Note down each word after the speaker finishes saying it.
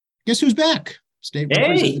Guess who's back? State Hey,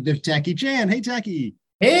 Representative Tacky Chan. Hey, Tacky.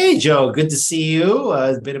 hey, Joe. Good to see you.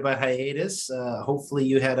 A bit of a hiatus. Hopefully,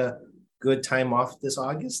 you had a good time off this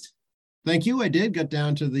August. Thank you. I did. Got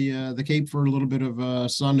down to the Cape for a little bit of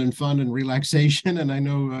sun and fun and relaxation, and I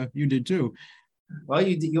know you did too. Well,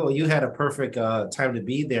 you had a perfect time to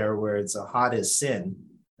be there, where it's hot as sin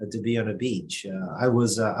to be on a beach. I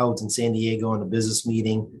was out in San Diego on a business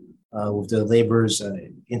meeting with the Labor's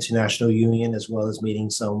International Union, as well as meeting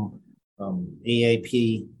some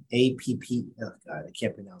AAP, APP. Oh God, I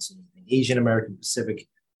can't pronounce anything. Asian American Pacific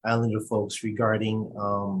Islander folks regarding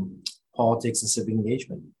politics and civic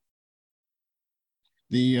engagement.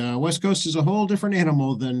 The West Coast is a whole different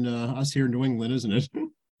animal than us here in New England, isn't it?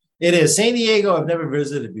 It is San Diego. I've never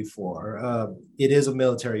visited before. It is a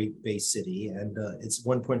military-based city, and it's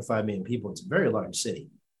 1.5 million people. It's a very large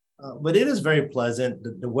city, but it is very pleasant.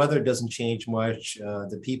 The weather doesn't change much.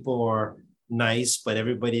 The people are nice, but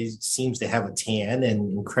everybody seems to have a tan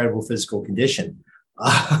and incredible physical condition.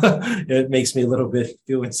 It makes me a little bit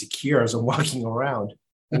feel insecure as I'm walking around.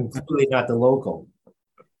 I'm clearly not the local.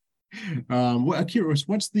 I'm curious,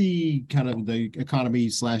 what's the kind of the economy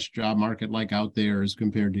slash job market like out there as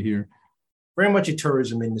compared to here? Very much a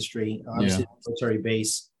tourism industry. Yeah. Obviously, military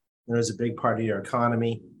base, is a big part of your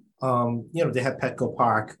economy. They have Petco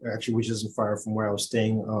Park, actually, which isn't far from where I was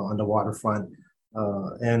staying on the waterfront.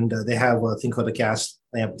 And they have a thing called the Gas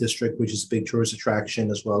Lamp District, which is a big tourist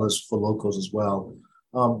attraction, as well as for locals as well.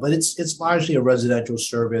 But it's largely a residential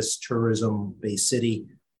service, tourism-based city.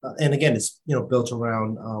 And again, it's built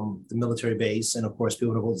around the military base, and of course,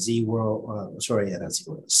 people know about Z World. Not Z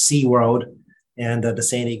World, Sea World, and the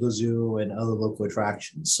San Diego Zoo and other local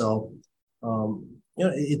attractions. So,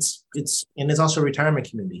 it's also a retirement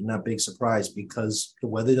community. Not big surprise because the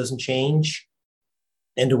weather doesn't change,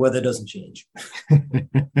 and the weather doesn't change.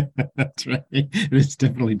 That's right. It's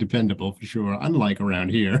definitely dependable for sure, unlike around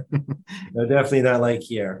here. No, definitely not like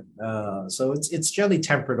here. So it's generally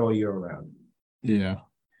temperate all year round. Yeah.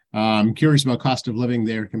 I'm curious about cost of living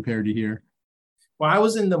there compared to here. Well, I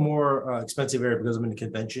was in the more expensive area because I'm in the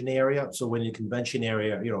convention area. So when in the convention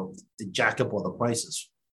area, they jack up all the prices,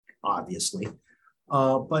 obviously.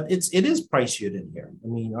 But it is pricier than here. I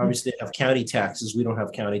mean, obviously, they have county taxes. We don't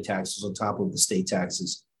have county taxes on top of the state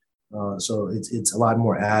taxes. So it's a lot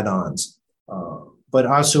more add-ons. But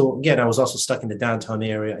also, again, I was also stuck in the downtown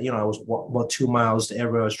area. I was about 2 miles to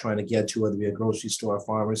everywhere I was trying to get to, whether it be a grocery store, a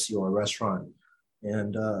pharmacy, or a restaurant.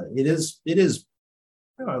 And it's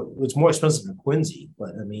more expensive than Quincy, but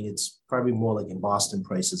I mean, it's probably more like in Boston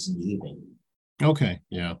prices in the evening. Okay,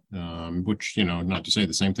 yeah. Which, not to say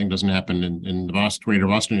the same thing doesn't happen in the greater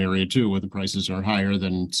Boston area too, where the prices are higher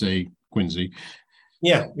than, say, Quincy.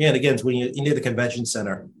 Yeah. And again, it's when you're near the convention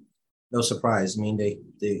center, no surprise. I mean, they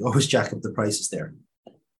always jack up the prices there.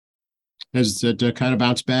 Has it kind of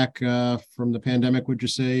bounced back from the pandemic, would you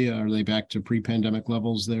say? Are they back to pre-pandemic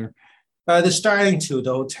levels there? They're starting to.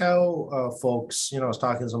 The hotel folks, I was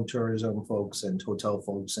talking to some tourism folks and hotel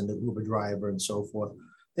folks and the Uber driver and so forth.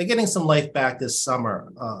 They're getting some life back this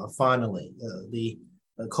summer, finally. The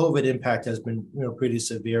COVID impact has been, pretty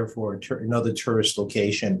severe for another tourist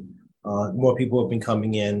location. More people have been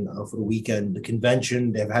coming in for the weekend. The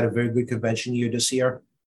convention, they've had a very good convention year this year,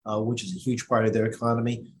 which is a huge part of their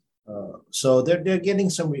economy. So they're getting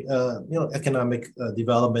some, economic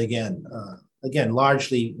development again. Again,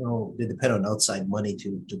 largely, they depend on outside money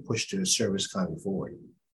to push their service economy forward.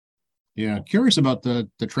 Yeah, curious about the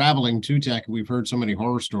traveling too, Tack. We've heard so many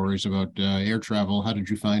horror stories about air travel. How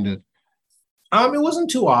did you find it? It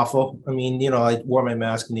wasn't too awful. I mean, I wore my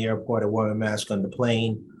mask in the airport. I wore my mask on the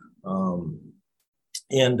plane.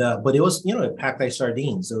 But it was, packed like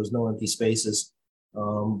sardines. There was no empty spaces.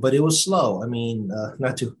 But it was slow. I mean,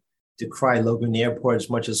 not to cry Logan Airport as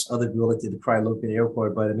much as other people like to cry Logan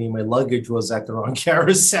Airport, but I mean, my luggage was at the wrong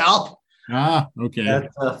carousel. Okay. At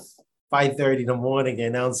 5:30 in the morning,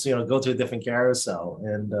 and now go to a different carousel.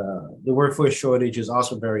 And the workforce shortage is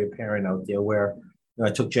also very apparent out there. Where I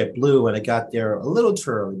took JetBlue and I got there a little too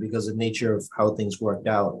early because of the nature of how things worked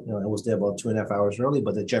out. I was there about 2.5 hours early,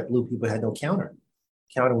 but the JetBlue people had no counter.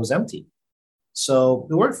 Counter was empty. So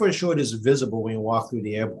the workforce shortage is visible when you walk through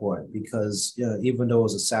the airport because even though it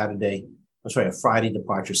was a Friday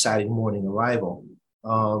departure, Saturday morning arrival,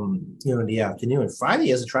 in the afternoon.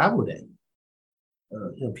 Friday is a travel day.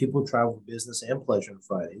 People travel for business and pleasure on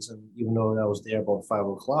Fridays, and even though I was there about 5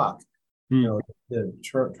 o'clock, the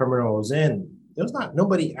terminal was in. There's not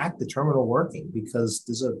nobody at the terminal working because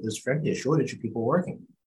there's frankly a shortage of people working.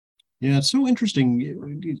 Yeah, it's so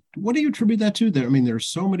interesting. What do you attribute that to? There, I mean, there's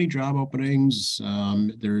so many job openings.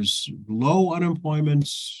 There's low unemployment.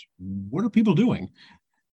 What are people doing?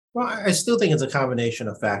 Well, I still think it's a combination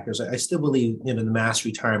of factors. I still believe, the mass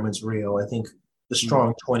retirement's real. I think the Mm.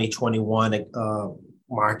 strong 2021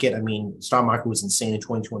 market. I mean, stock market was insane in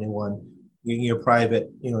 2021. Your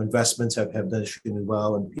private, investments have done extremely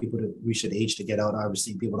well, and people that reach that age to get out.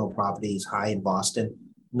 Obviously, people know property is high in Boston,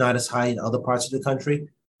 not as high in other parts of the country.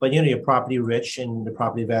 But you're property rich, and the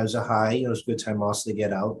property values are high. It's a good time also to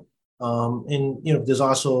get out. And there's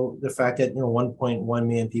also the fact that 1.1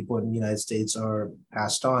 million people in the United States are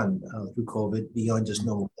passed on through COVID beyond just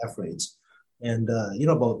normal death rates, and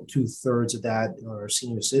about 2/3 of that are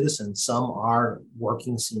senior citizens. Some are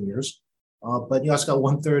working seniors, but you also got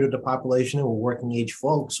 1/3 of the population who are working age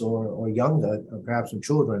folks or younger, or perhaps some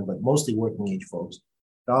children, but mostly working age folks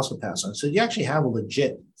that also pass on. So you actually have a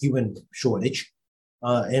legit human shortage,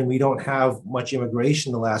 and we don't have much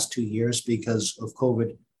immigration the last 2 years because of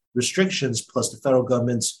COVID restrictions, plus the federal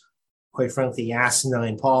government's, quite frankly,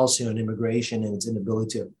 asinine policy on immigration and its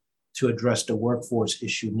inability to address the workforce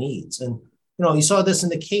issue needs. And, you saw this in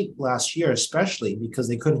the Cape last year, especially because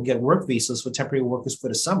they couldn't get work visas for temporary workers for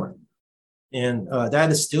the summer. And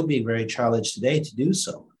that is still being very challenged today to do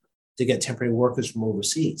so, to get temporary workers from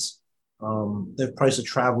overseas. The price of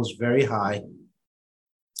travel is very high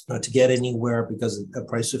to get anywhere because of the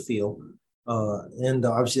price of fuel. And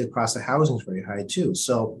obviously the cost of housing is very high too.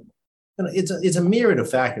 So it's a myriad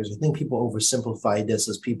of factors. I think people oversimplify this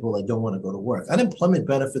as people that don't want to go to work. Unemployment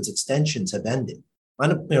benefits extensions have ended.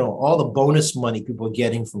 All the bonus money people are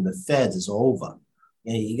getting from the feds is over.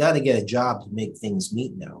 And you got to get a job to make things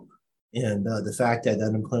meet now. And the fact that the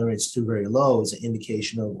unemployment rate is still very low is an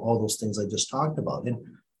indication of all those things I just talked about. And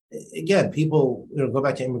again, people go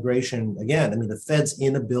back to immigration again. I mean, the Fed's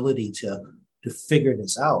inability to figure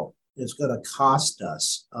this out is going to cost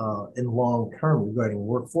us in long term regarding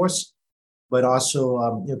workforce, but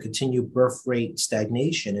also continued birth rate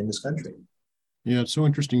stagnation in this country. Yeah, it's so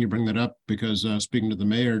interesting you bring that up because speaking to the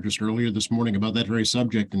mayor just earlier this morning about that very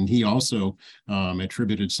subject, and he also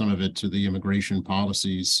attributed some of it to the immigration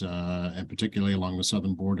policies, and particularly along the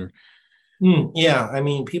southern border. Yeah, I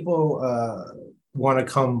mean, people want to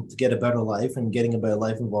come to get a better life, and getting a better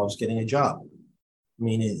life involves getting a job. I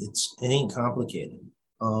mean, it ain't complicated.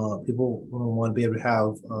 People want to be able to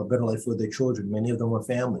have a better life with their children. Many of them are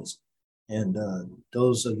families. And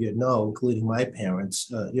those of you know, including my parents,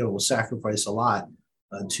 will sacrifice a lot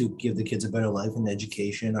to give the kids a better life and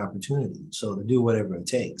education and opportunity. So to do whatever it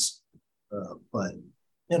takes. But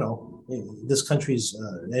this country's,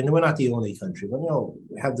 and we're not the only country, but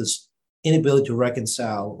we have this inability to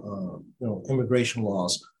reconcile, immigration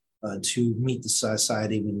laws to meet the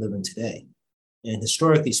society we live in today. And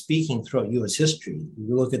historically speaking, throughout U.S. history,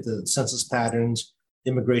 you look at the census patterns,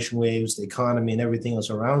 immigration waves, the economy, and everything else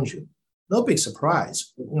around you. No big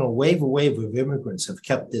surprise. Wave of immigrants have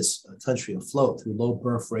kept this country afloat through low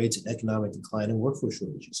birth rates and economic decline and workforce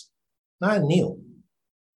shortages. Not new.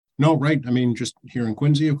 No, right. I mean, just here in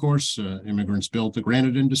Quincy, of course, immigrants built the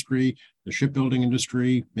granite industry, the shipbuilding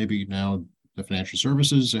industry, maybe now the financial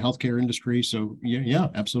services, the healthcare industry. So yeah,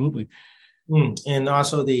 absolutely. And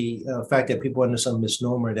also the fact that people under some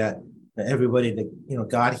misnomer that everybody that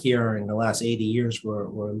got here in the last 80 years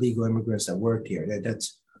were legal immigrants that worked here.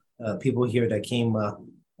 That's people here that came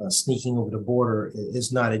sneaking over the border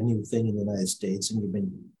is not a new thing in the United States, and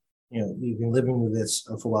you've been living with this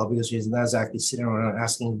for a while because you're not exactly sitting around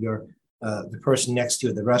asking the person next to you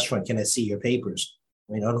at the restaurant, "Can I see your papers?"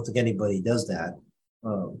 I mean, I don't think anybody does that.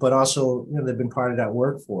 But also, they've been part of that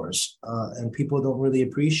workforce, and people don't really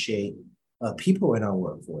appreciate people in our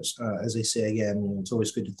workforce. As I say again, it's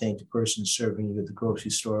always good to thank the person serving you at the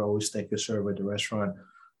grocery store. Always thank the server at the restaurant.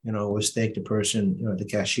 Always thank the person, the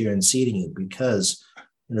cashier and seating you, because,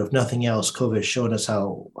 if nothing else, COVID has shown us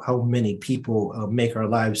how many people make our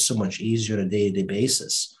lives so much easier on a day-to-day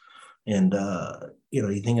basis. And,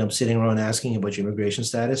 you think I'm sitting around asking about your immigration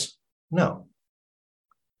status? No.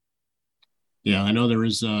 Yeah, I know there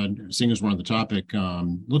is, seeing as we're on the topic,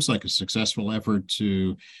 looks like a successful effort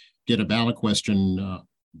to get a ballot question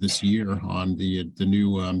this year on the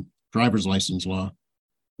new driver's license law.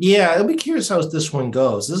 Yeah, I'll be curious how this one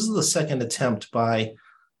goes. This is the second attempt by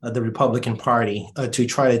the Republican Party to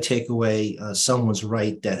try to take away someone's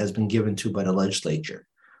right that has been given to by the legislature.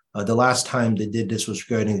 The last time they did this was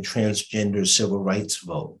regarding the transgender civil rights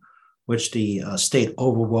vote, which the state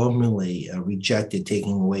overwhelmingly rejected,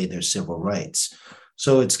 taking away their civil rights.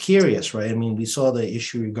 So it's curious, right? I mean, we saw the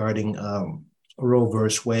issue regarding Roe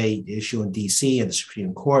versus Wade, the issue in D.C. and the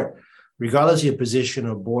Supreme Court. Regardless of your position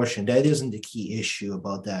on abortion, that isn't the key issue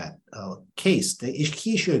about that case. The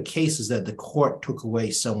key issue of the case is that the court took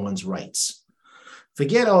away someone's rights.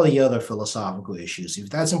 Forget all the other philosophical issues.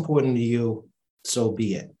 If that's important to you, so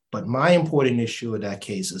be it. But my important issue in that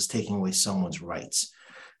case is taking away someone's rights.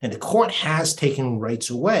 And the court has taken rights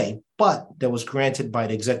away, but that was granted by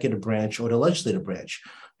the executive branch or the legislative branch.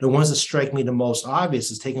 The ones that strike me the most obvious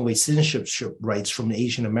is taking away citizenship rights from the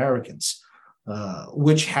Asian Americans,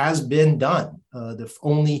 which has been done. The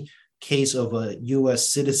only case of a U.S.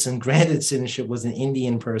 citizen granted citizenship was an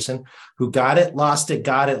Indian person who got it, lost it,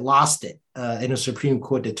 got it, lost it in a Supreme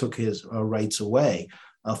Court that took his rights away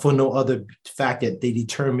for no other fact that they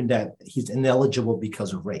determined that he's ineligible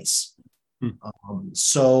because of race.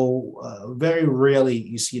 So very rarely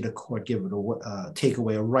you see the court take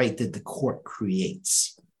away a right that the court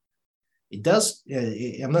creates. It does.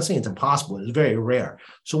 I'm not saying it's impossible. It's very rare.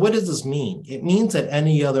 So what does this mean? It means that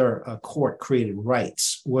any other court created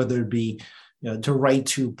rights, whether it be the right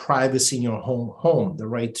to privacy in your home, the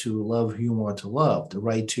right to love who you want to love, the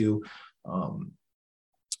right to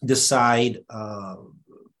decide.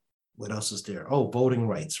 What else is there? Oh, voting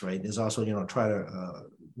rights, right? There's also, try to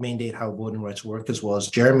mandate how voting rights work, as well as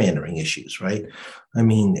gerrymandering issues, right? I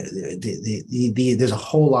mean, there's a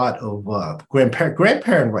whole lot of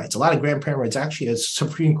grandparent rights. A lot of grandparent rights actually, as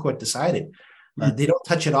Supreme Court decided, they don't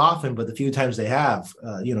touch it often, but the few times they have,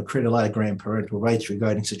 create a lot of grandparental rights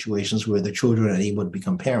regarding situations where the children are able to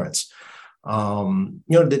become parents.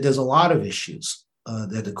 There's a lot of issues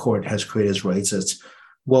that the court has created as rights that's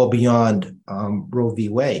well beyond Roe v.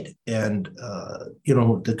 Wade. And,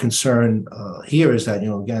 the concern here is that,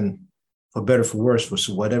 again, for better, for worse, for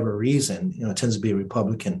whatever reason, it tends to be a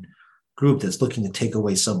Republican group that's looking to take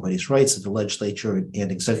away somebody's rights that the legislature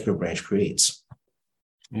and executive branch creates.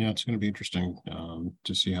 Yeah, it's going to be interesting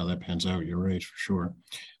to see how that pans out. You're right, for sure.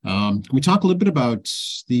 Can we talk a little bit about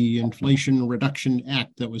the Inflation Reduction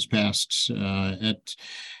Act that was passed at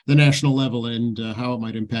the national level and how it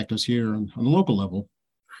might impact us here on the local level?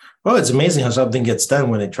 Well, it's amazing how something gets done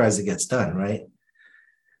when it tries to get done, right?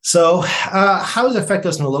 So how does it affect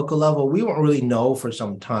us on the local level? We won't really know for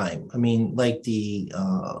some time. I mean, like the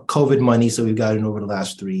COVID monies that we've gotten over the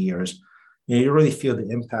last 3 years, you really feel the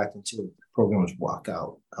impact until the programs walk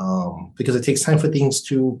out, because it takes time for things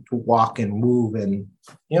to walk and move and,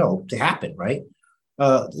 to happen, right?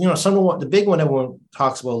 The big one everyone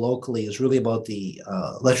talks about locally is really about the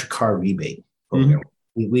electric car rebate program.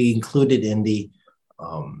 Mm-hmm. We included in the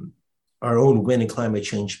our own wind and climate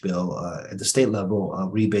change bill at the state level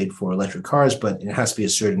rebate for electric cars, but it has to be a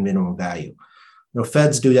certain minimum value.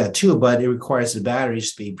 Feds do that too, but it requires the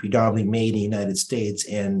batteries to be predominantly made in the United States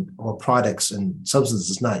or products and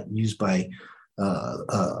substances not used by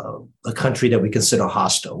a country that we consider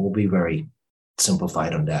hostile. We'll be very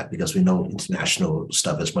simplified on that because we know international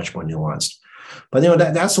stuff is much more nuanced. But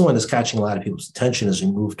that's the one that's catching a lot of people's attention as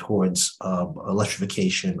we move towards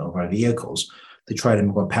electrification of our vehicles, to try to be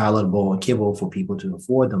more palatable and capable for people to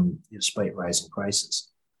afford them despite rising prices.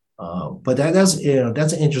 But that's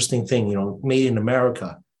an interesting thing, made in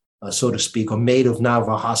America, so to speak, or made of now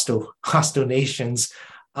hostile nations,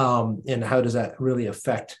 and how does that really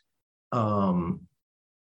affect us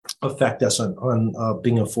on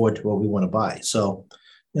being afforded to what we want to buy? So,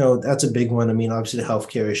 that's a big one. I mean, obviously the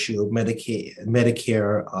healthcare issue,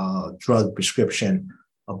 Medicare, drug prescription,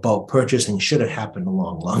 bulk purchasing should have happened a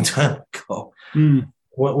long time ago.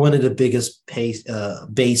 One of the biggest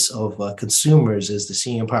base of consumers is the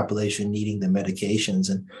senior population needing the medications.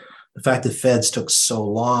 And the fact that feds took so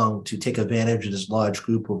long to take advantage of this large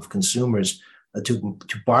group of consumers to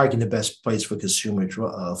bargain the best price for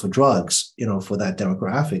for drugs, for that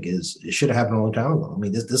demographic it should have happened a long time ago. I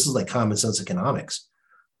mean, this is like common sense economics,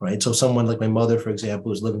 right? So someone like my mother, for example,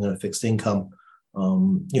 who's living on a fixed income,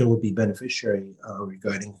 would be beneficiary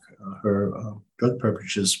regarding her drug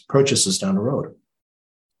purchases down the road.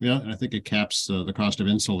 Yeah, and I think it caps the cost of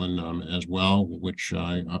insulin as well, which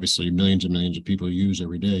obviously millions and millions of people use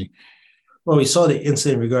every day. Well, we saw the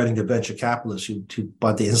incident regarding the venture capitalists who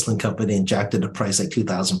bought the insulin company and jacked the price like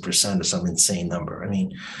 2,000% or some insane number. I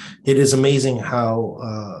mean, it is amazing how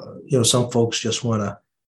some folks just want to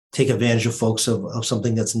take advantage of folks of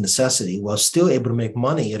something that's a necessity while still able to make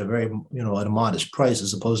money at a very, at a modest price,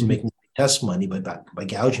 as opposed to making test money by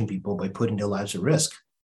gouging people, by putting their lives at risk.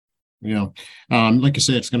 Like you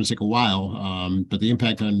say, it's going to take a while, but the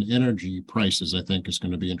impact on energy prices, I think, is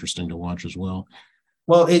going to be interesting to watch as well.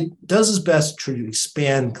 Well, it does its best to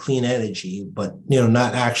expand clean energy, but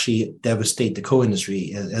not actually devastate the coal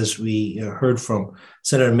industry. As we heard from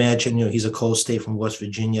Senator Manchin, he's a coal state from West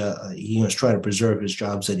Virginia. He's trying to preserve his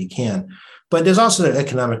jobs that he can. But there's also the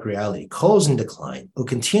economic reality. Coal's in decline, will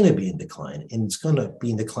continue to be in decline, and it's going to be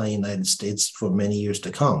in decline in the United States for many years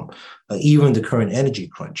to come, even the current energy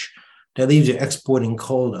crunch. That leaves you exporting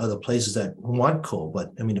coal to other places that want coal,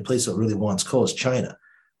 but I mean, the place that really wants coal is China.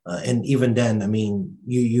 And even then, I mean,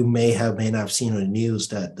 you may not have seen on the news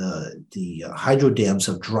that the hydro dams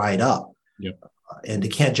have dried up, Yep. And they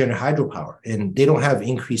can't generate hydropower, and they don't have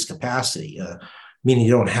increased capacity, meaning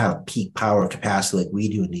you don't have peak power capacity like we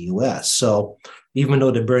do in the U.S. So even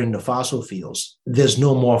though they're burning the fossil fuels, there's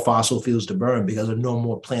no more fossil fuels to burn because there are no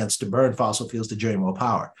more plants to burn fossil fuels to generate more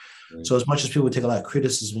power. Right. So as much as people take a lot of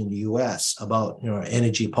criticism in the U.S. about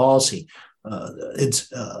energy policy,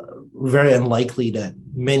 it's very unlikely that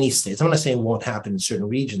many states, I'm not saying it won't happen in certain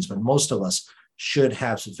regions, but most of us should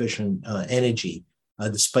have sufficient energy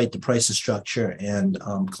despite the pricing structure and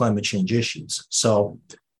climate change issues. So,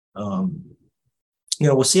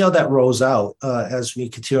 we'll see how that rolls out as we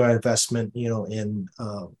continue our investment, in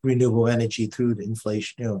renewable energy through the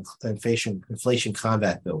inflation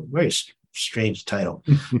combat bill. Very strange title.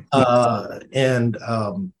 On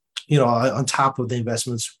top of the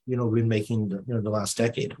investments, we've been making the last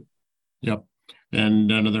decade. Yep.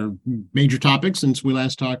 And another major topic since we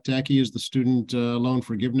last talked, Tacky, is the student loan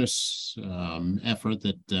forgiveness effort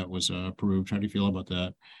that was approved. How do you feel about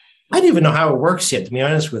that? I don't even know how it works yet, to be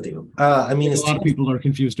honest with you. A lot of people are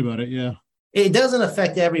confused about it. Yeah. It doesn't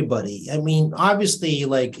affect everybody. I mean, obviously,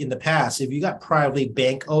 like in the past, if you got privately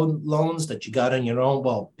bank-owned loans that you got on your own,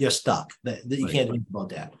 well, you're stuck. You can't do anything about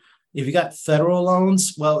that. If you got federal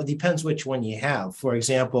loans, well, it depends which one you have. For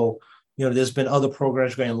example, there's been other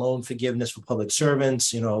programs granting loan forgiveness for public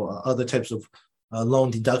servants, other types of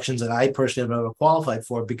loan deductions that I personally have never qualified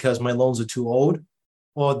for because my loans are too old,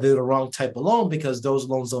 or they're the wrong type of loan because those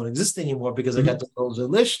loans don't exist anymore because I got the loans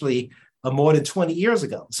initially more than 20 years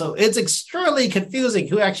ago. So it's extremely confusing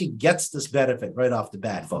who actually gets this benefit right off the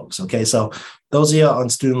bat, folks. Okay, so those of you on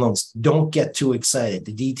student loans, don't get too excited.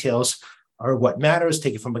 The details are what matters.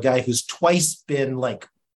 Take it from a guy who's twice been like,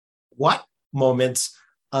 what moments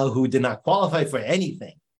who did not qualify for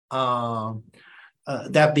anything.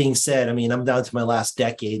 That being said, I mean, I'm down to my last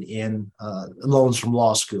decade in loans from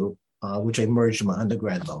law school, which I merged in my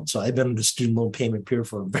undergrad loan. So I've been in the student loan payment period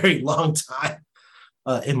for a very long time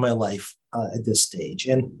in my life at this stage.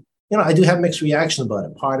 And, I do have mixed reaction about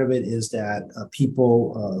it. Part of it is that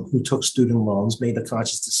people who took student loans made a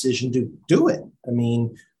conscious decision to do it. I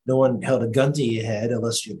mean, no one held a gun to your head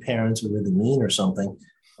unless your parents were really mean or something.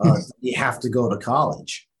 You have to go to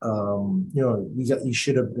college. You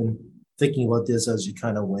should have been thinking about this as you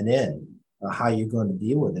kind of went in, how you're going to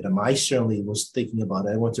deal with it. And I certainly was thinking about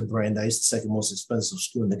it. I went to Brandeis, the second most expensive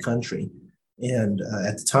school in the country, and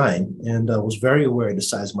at the time, and was very aware of the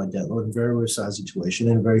size of my debt load, and very aware of the size of the situation,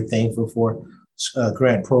 and very thankful for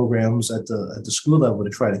grant programs at the school level to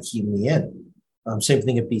try to keep me in. Same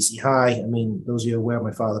thing at BC High. I mean, those of you aware,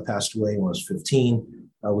 my father passed away when I was 15.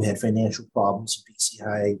 We had financial problems at BC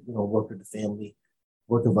High, worked with the family,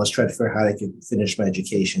 worked with us, tried to figure out how I could finish my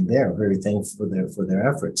education there. Very thankful for their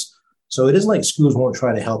efforts. So it isn't like schools won't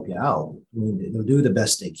try to help you out. I mean, they'll do the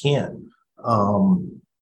best they can.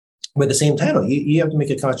 But at the same time, you have to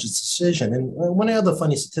make a conscious decision. And one of the other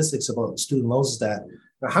funny statistics about student loans is that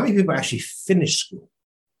how many people actually finish school?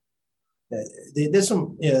 There's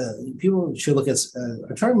some people should look at.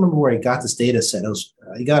 I'm trying to remember where I got this data set.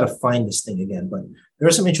 I got to find this thing again, but there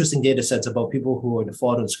are some interesting data sets about people who are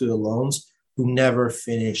defaulted on student loans who never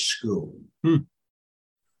finished school.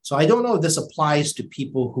 So I don't know if this applies to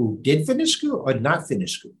people who did finish school or not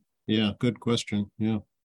finish school. Yeah, good question. Yeah.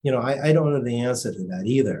 I don't know the answer to that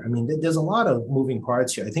either. I mean, there's a lot of moving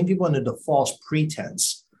parts here. I think people under the false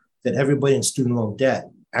pretense that everybody in student loan debt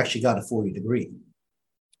actually got a 4-year degree.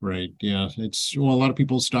 Right. Yeah. A lot of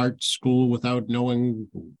people start school without knowing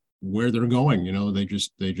where they're going. They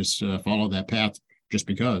just follow that path just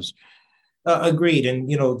because. Agreed. And,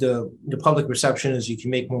 the public perception is you can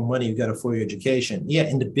make more money, you've got a 4-year education. Yeah,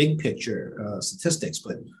 in the big picture statistics,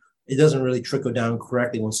 but it doesn't really trickle down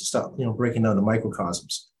correctly once you start, breaking down the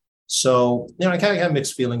microcosms. So, I kind of have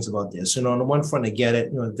mixed feelings about this. On the one front, I get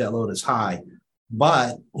it, the debt load is high,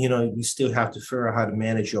 but, you still have to figure out how to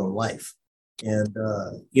manage your own life. And,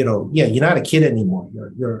 you're not a kid anymore.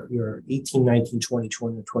 You're 18, 19, 20,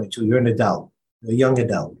 20, 22. You're an adult, a young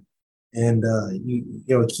adult. And,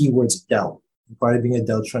 keyword's adult. You're part of being an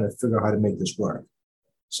adult trying to figure out how to make this work.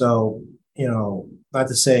 So, not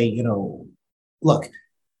to say, look,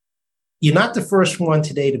 you're not the first one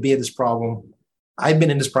today to be in this problem. I've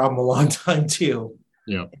been in this problem a long time too.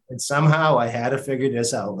 Yeah. And somehow I had to figure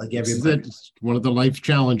this out like everybody. That's one of the life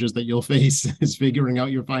challenges that you'll face is figuring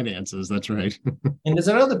out your finances. That's right. And there's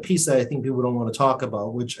another piece that I think people don't want to talk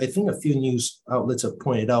about, which I think a few news outlets have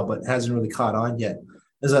pointed out, but hasn't really caught on yet,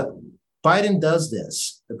 is that Biden does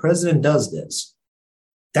this. The president does this.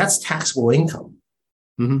 That's taxable income.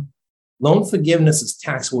 Mm-hmm. Loan forgiveness is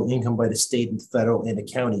taxable income by the state and federal and the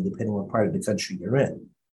county, depending on part of the country you're in.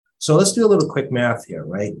 So let's do a little quick math here,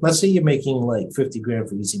 right? Let's say you're making like 50 grand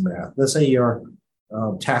for easy math. Let's say your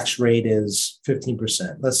tax rate is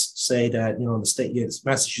 15%. Let's say that, the state,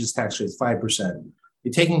 Massachusetts tax rate is 5%.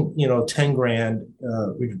 You're taking, 10 grand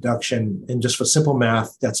reduction, and just for simple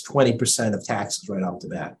math, that's 20% of taxes right off the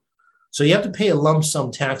bat. So you have to pay a lump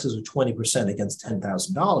sum taxes of 20% against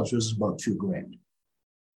 $10,000, which is about 2 grand,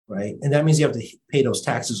 right? And that means you have to pay those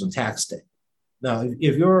taxes on tax day. Now,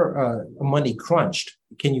 if you're money crunched,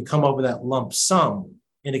 can you come up with that lump sum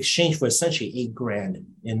in exchange for essentially 8 grand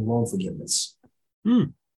in loan forgiveness?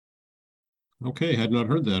 Okay, had not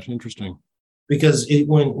heard that. Interesting. Because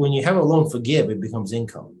when you have a loan forgive, it becomes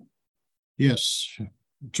income. Yes,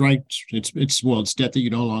 it's right. It's debt that you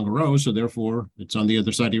no longer owe, so therefore it's on the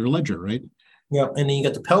other side of your ledger, right? Yeah, and then you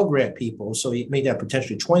got the Pell Grant people, so you made that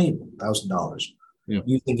potentially $20,000. Yeah.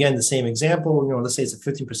 Using again the same example, let's say it's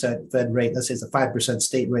a 50% Fed rate, let's say it's a 5%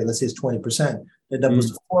 state rate, let's say it's 20%. That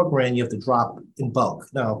doubles to 4 grand. You have to drop in bulk.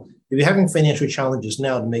 Now, if you're having financial challenges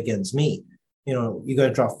now to make ends meet, you're going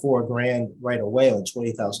to drop 4 grand right away on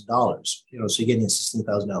 $20,000. So you're getting a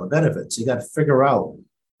 $16,000 benefit. So you got to figure out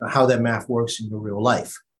how that math works in your real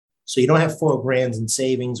life. So you don't have 4 grand in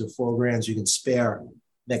savings or 4 grand you can spare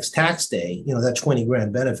next tax day. That 20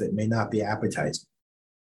 grand benefit may not be appetizing.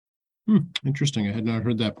 Interesting. I had not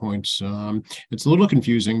heard that point. It's a little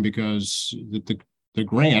confusing because the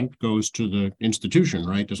grant goes to the institution,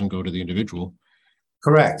 right? Doesn't go to the individual.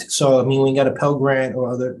 Correct. So, when you got a Pell Grant or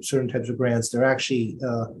other certain types of grants, there are actually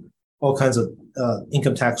all kinds of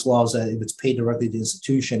income tax laws that if it's paid directly to the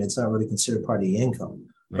institution, it's not really considered part of the income.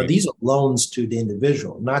 Right. But these are loans to the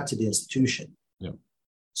individual, not to the institution. Yeah.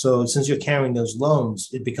 So since you're carrying those loans,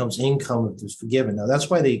 it becomes income if it's forgiven. Now, that's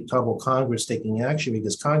why they talk about Congress taking action,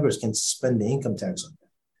 because Congress can suspend the income tax on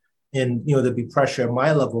that. And, there'd be pressure at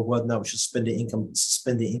my level of whether or not we should suspend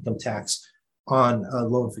the income tax on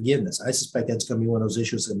loan forgiveness. I suspect that's going to be one of those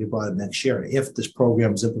issues that will be brought up next year if this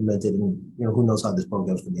program is implemented, and who knows how this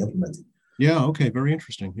program is going to be implemented. Yeah. Okay. Very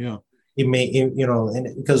interesting. Yeah. It may,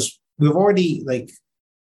 and because we've already like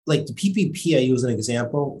the PPP I use an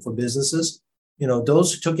example for businesses.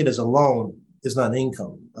 Those who took it as a loan is not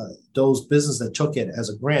income. Those businesses that took it as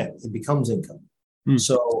a grant, it becomes income.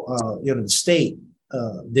 So the state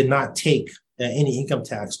did not take any income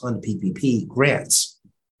tax on the PPP grants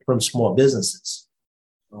from small businesses.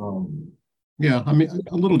 Yeah,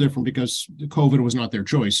 a little different because COVID was not their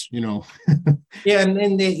choice, Yeah,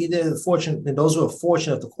 and they're fortunate, and those who are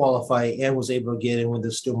fortunate to qualify and was able to get in when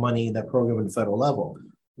there's still money in that program at the federal level.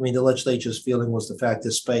 The legislature's feeling was the fact,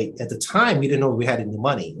 despite at the time we didn't know we had any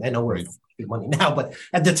money. I know we're money now, but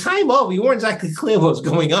at the time, we weren't exactly clear what was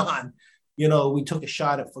going on. We took a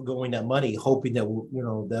shot at forgoing that money, hoping that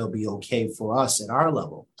that'll be okay for us at our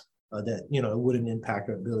level. That it wouldn't impact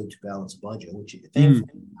our ability to balance a budget, which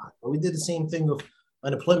thankfully not. But we did the same thing with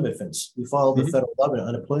unemployment benefits. We followed the federal government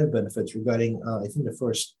unemployment benefits regarding I think the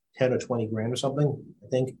first 10 or 20 grand or something. I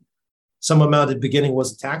think some amount at the beginning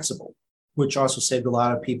wasn't taxable, which also saved a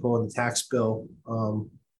lot of people in the tax bill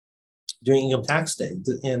during income tax day.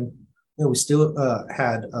 And we still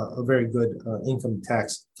had a very good income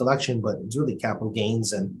tax collection, but it's really capital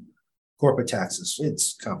gains and corporate taxes.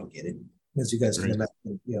 It's complicated. As you guys can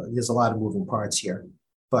imagine, there's a lot of moving parts here.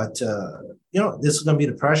 But, this is going to be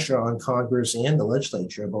the pressure on Congress and the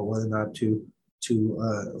legislature about whether or not to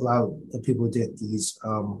allow people to get these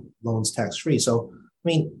loans tax-free. So,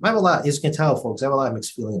 I have a lot, as you can tell, folks, I have a lot of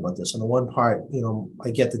mixed feeling about this. On the one part,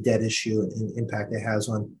 I get the debt issue and impact it has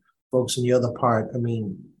on folks. And the other part,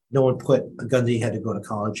 no one put a gun to your head to go to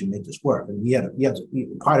college and make this work.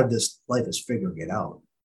 And part of this life is figuring it out.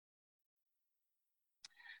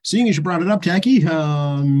 Seeing as you brought it up, Tacky,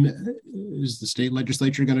 is the state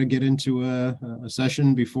legislature going to get into a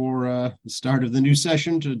session before the start of the new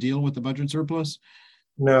session to deal with the budget surplus?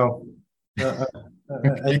 No,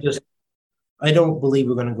 I don't believe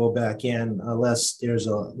we're going to go back in unless there's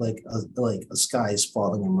a skies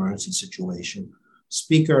falling emergency situation.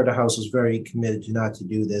 Speaker of the House is very committed to not to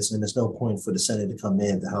do this, and there's no point for the Senate to come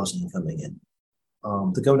in if the House ain't coming in.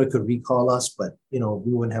 The governor could recall us, but we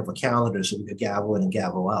wouldn't have a calendar so we could gavel in and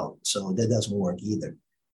gavel out. So that doesn't work either.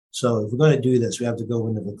 So if we're going to do this, we have to go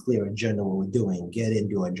into a clear agenda what we're doing, get in,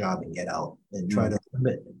 do our job, and get out, and try to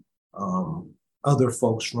limit other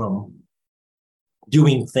folks from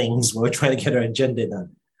doing things when we're trying to get our agenda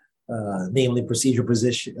done, namely procedural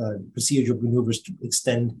maneuvers to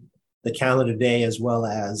extend the calendar day, as well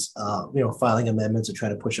as filing amendments and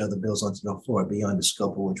trying to push other bills onto the floor beyond the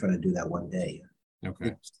scope of what we're trying to do that one day.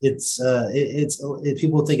 Okay.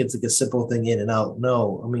 People think it's like a simple thing in and out.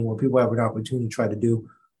 No, I mean, when people have an opportunity to try to do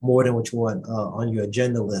more than what you want on your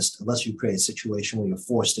agenda list, unless you create a situation where you're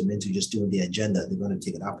forced them into just doing the agenda, they're going to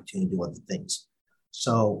take an opportunity to do other things.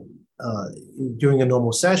 So during a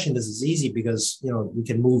normal session, this is easy because we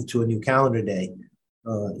can move to a new calendar day.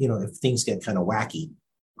 If things get kind of wacky.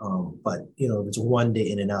 But if it's one day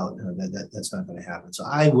in and out, that's not going to happen. So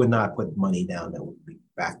I would not put money down that would be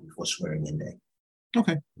back before swearing in day.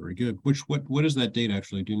 Okay, very good. What is that date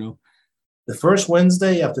actually? Do you know? The first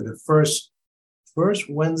Wednesday after the first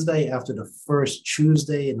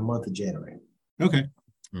Tuesday in the month of January. Okay,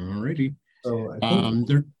 all righty. So I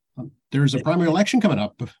think there's a primary election coming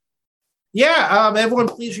up. Yeah, everyone,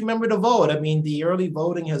 please remember to vote. I mean, the early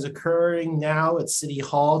voting is occurring now at City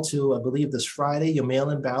Hall to, I believe, this Friday. Your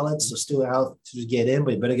mail-in ballots are still out to get in,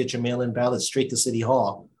 but you better get your mail-in ballots straight to City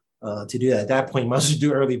Hall to do that. At that point, you must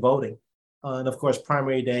do early voting. And of course,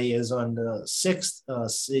 primary day is on the 6th.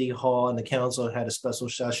 City Hall and the council had a special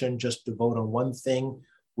session just to vote on one thing,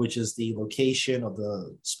 which is the location of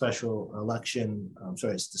the special election.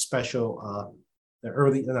 It's the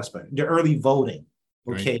early voting.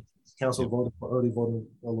 Okay. Right. Council voted for early voting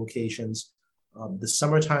locations. The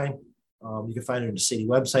summertime, you can find it on the city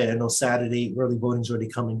website. I know Saturday early voting's already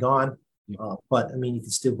come and gone, but I mean, you can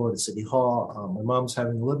still vote at City Hall. My mom's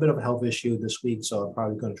having a little bit of a health issue this week, so I'm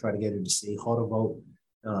probably going to try to get her to City Hall to vote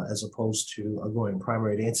as opposed to going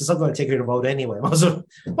primary day. And since I'm going to take her to vote anyway, I'm also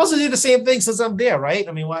do the same thing since I'm there, right?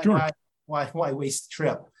 I mean, why waste the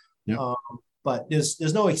trip? Yeah. But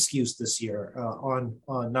there's no excuse this year on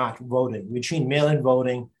not voting. Between mail-in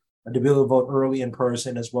voting, the ability to vote early in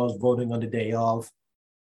person, as well as voting on the day of.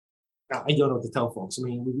 I don't know what to tell folks. I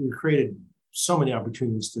mean, we created so many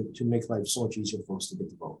opportunities to make life so much easier for folks to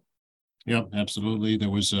get to vote. Yeah, absolutely.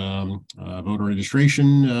 There was voter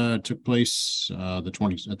registration took place the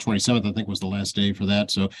 27th, I think, was the last day for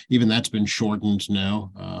that. So even that's been shortened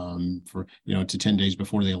now for to 10 days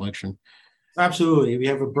before the election. Absolutely. We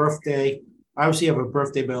have a birthday. Obviously, you have a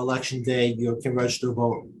birthday by election day. You can register to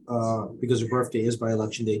vote because your birthday is by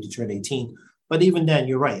election day to turn 18. But even then,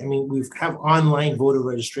 you're right. I mean, we have online voter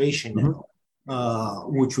registration now,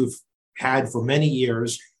 which we've had for many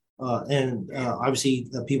years.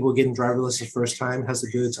 Obviously, people getting driverless license the first time has the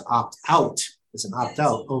ability to opt out. It's an opt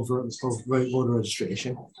out of voter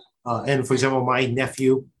registration. And for example, my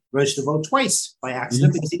nephew registered to vote twice by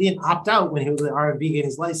accident because he didn't opt out when he was at RMV getting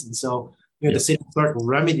his license. So the city clerk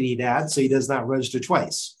remedied that so he does not register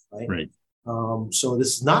twice, right? Right. So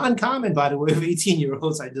this is not uncommon, by the way, of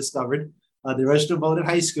 18-year-olds, I discovered. They register to vote at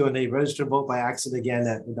high school and they register to vote by accident again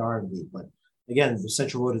at RMV. But again, the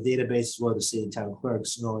central voter database as well as the city and town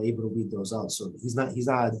clerks are able to read those out. So he's not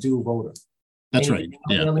a dual voter. That's right.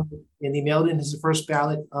 Yeah. And he mailed in his first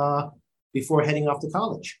ballot before heading off to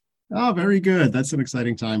college. Oh, very good. That's an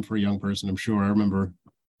exciting time for a young person, I'm sure. I remember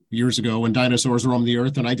years ago when dinosaurs roamed the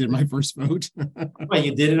earth and I did my first vote. Right,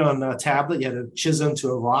 you did it on a tablet. You had to chisel to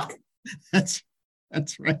a rock. That's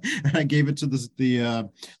right. I gave it to the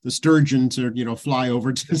sturgeon to fly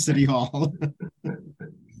over to City Hall.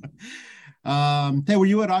 Hey, were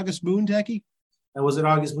you at August Moon, Techie? I was at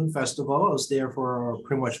August Moon Festival. I was there for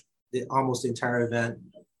pretty much almost the entire event.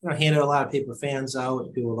 Handed a lot of paper fans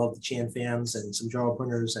out. People love the Chan fans and some jar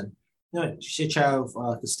openers and chit chat of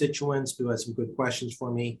constituents. People had some good questions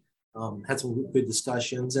for me. Had some good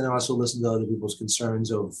discussions, and I also listened to other people's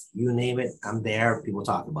concerns of you name it, I'm there. People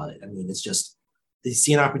talk about it. I mean, it's just they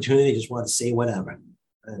see an opportunity, just want to say whatever,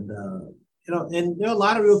 and and there are a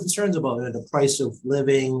lot of real concerns about the price of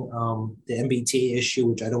living, the MBTA issue,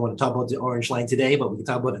 which I don't want to talk about the Orange Line today, but we can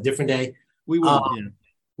talk about a different day. We will.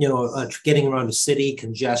 Getting around the city,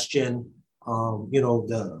 congestion. How they're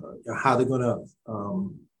going to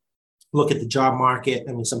look at the job market.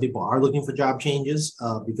 I mean, some people are looking for job changes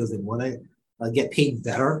because they want to get paid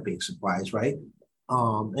better. Big surprise, right?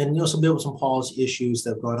 And some policy issues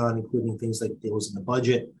that have gone on, including things like there was in the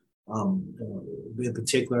budget. In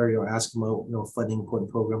particular, you're asking about funding important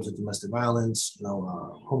programs like domestic violence,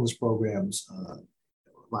 homeless programs,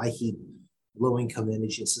 LIHEAP, low-income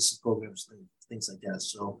energy assistance programs, things like that.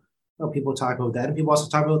 So people talk about that, and people also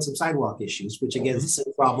talk about some sidewalk issues, which again is the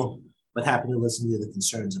same problem. But happy to listen to the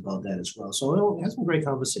concerns about that as well. So it has been a great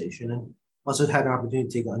conversation, and also had an opportunity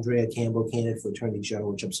to take Andrea Campbell, candidate for Attorney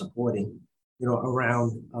General, which I'm supporting,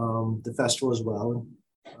 around the festival as well.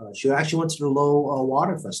 And she actually went to the Low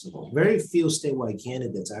Water Festival. Very few statewide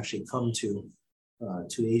candidates actually come to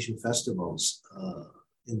Asian festivals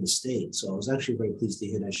in the state. So I was actually very pleased to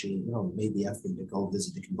hear that she made the effort to go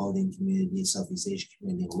visit the Cambodian community, Southeast Asian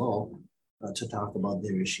community in Lowell to talk about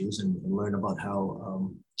their issues and learn about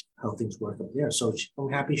how how things work up there. So I'm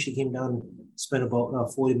happy she came down, spent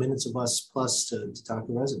about 40 minutes of us plus to talk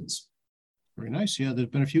to residents. Very nice. Yeah, there's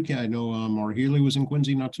been a few. I know Maura Healy was in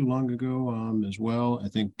Quincy not too long ago as well. I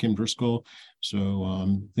think Kim Driscoll.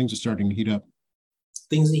 So things are starting to heat up.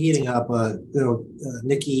 Things are heating up.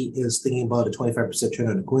 Nikki is thinking about a 25%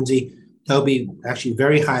 turnout in Quincy. That'll be actually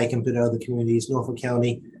very high compared to other communities. Norfolk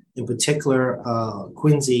County, in particular,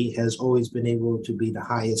 Quincy has always been able to be the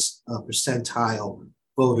highest percentile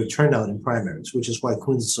voter turnout in primaries, which is why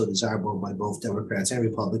Quincy is so desirable by both Democrats and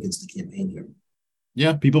Republicans to campaign here.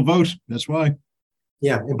 Yeah, people vote. That's why.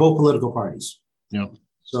 Yeah, in both political parties. Yeah.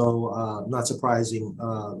 So not surprising.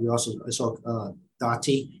 I saw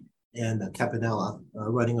Dottie and Capanella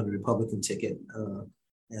running on the Republican ticket,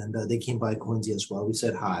 and they came by Quincy as well. We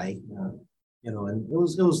said hi, and it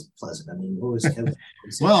was pleasant. I mean, it was.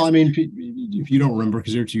 Well, I mean, if you don't remember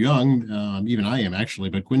because you're too young, even I am actually,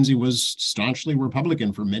 but Quincy was staunchly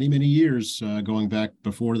Republican for many, many years, going back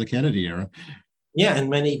before the Kennedy era. Yeah, and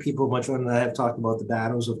many people, much more than I, have talked about the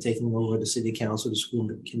battles of taking over the city council, the school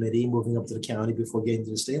committee, moving up to the county before getting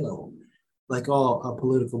to the state level. Like all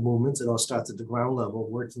political movements, it all starts at the ground level,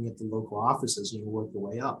 working at the local offices, and you work your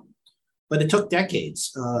way up. But it took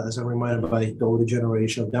decades, as I'm reminded by the older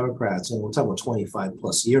generation of Democrats, and we're talking about 25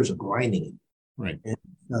 plus years of grinding it. Right. And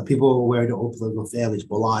people were aware of the old political families,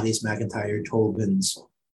 Bellatti's, McIntyre, Tobin's,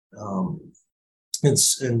 and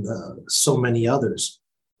so many others.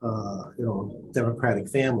 Democratic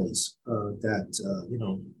families that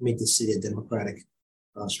make the city a Democratic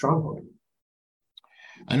stronghold.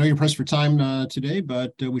 I know you're pressed for time today,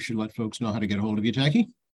 but we should let folks know how to get a hold of you, Tacky.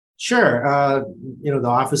 Sure. The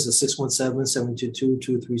office is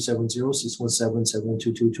 617-722-2370,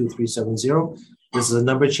 617-722-2370. This is a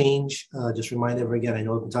number change. Just remind everyone again, I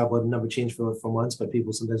know we've been talking about the number change for months, but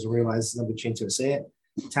people sometimes don't realize the number change to say it.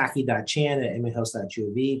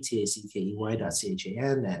 Tackey.chan@emahouse.gov,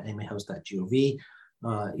 tackey.chan@emahouse.gov.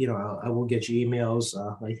 I will get you emails.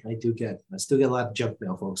 I still get a lot of junk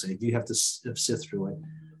mail, folks. I do have to sift through it.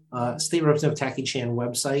 State Representative Tacky Chan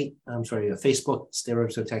website. I'm sorry, Facebook, State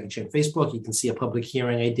Representative Tacky Chan Facebook. You can see a public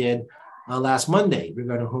hearing I did last Monday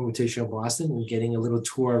regarding home rotation of Boston and getting a little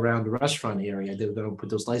tour around the restaurant area. They're going to put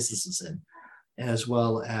those licenses in, as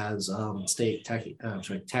well as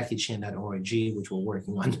tackychan.org, which we're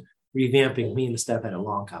working on revamping. Me and the staff had a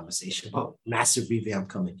long conversation about massive revamp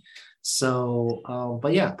coming. So,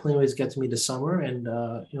 but yeah, plenty of ways to get to me this summer, and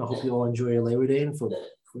hope you all enjoy your Labor Day, and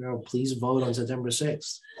please vote on September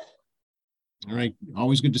 6th. All right,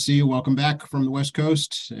 always good to see you. Welcome back from the West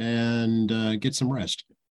Coast, and get some rest.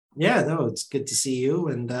 Yeah, no, it's good to see you,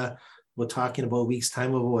 and we're talking about a week's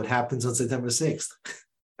time about what happens on September 6th.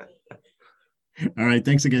 All right.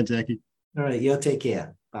 Thanks again, Tacky. All right. You'll take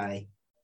care. Bye.